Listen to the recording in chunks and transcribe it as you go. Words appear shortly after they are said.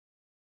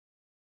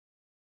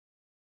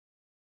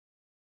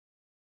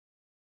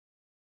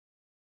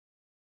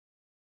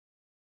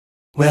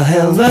Well,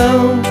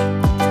 hello,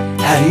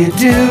 how do you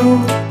do?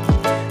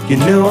 You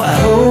know, I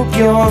hope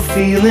you're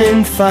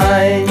feeling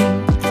fine.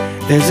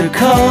 There's a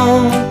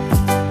call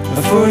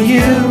for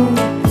you.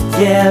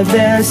 Yeah,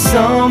 there's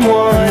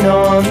someone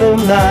on the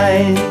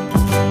line.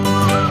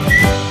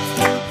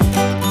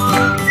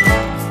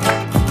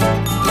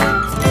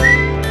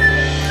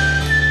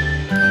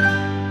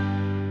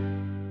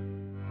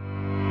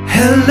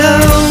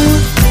 Hello,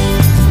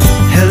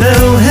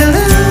 hello,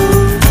 hello.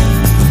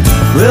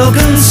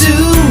 Welcome to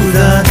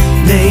the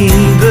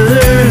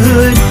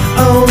neighborhood.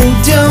 Oh,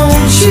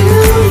 don't you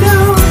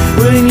know,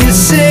 when you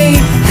say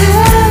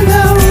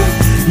hello,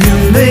 you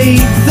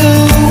make the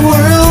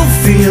world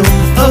feel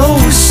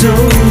oh so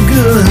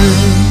good.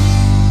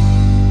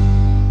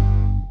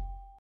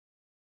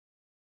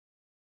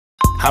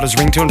 How does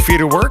Ringtone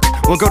Feeder work?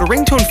 Well, go to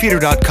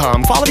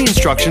ringtonefeeder.com, follow the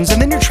instructions, and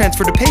then you're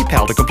transferred to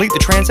PayPal to complete the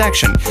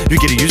transaction. You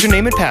get a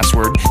username and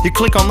password, you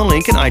click on the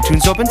link, and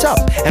iTunes opens up,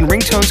 and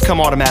ringtones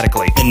come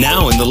automatically. And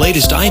now in the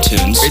latest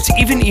iTunes, it's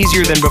even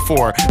easier than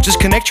before.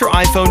 Just connect your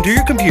iPhone to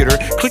your computer,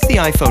 click the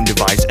iPhone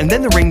device, and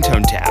then the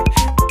ringtone tab.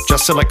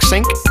 Just select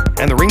sync,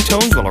 and the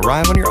ringtones will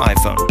arrive on your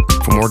iPhone.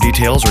 For more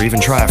details or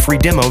even try a free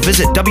demo,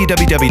 visit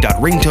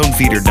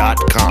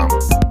www.ringtonefeeder.com.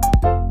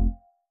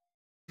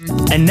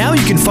 And now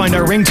you can find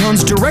our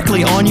ringtones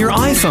directly on your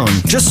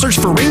iPhone. Just search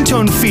for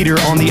Ringtone Feeder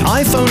on the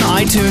iPhone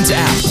iTunes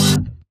app.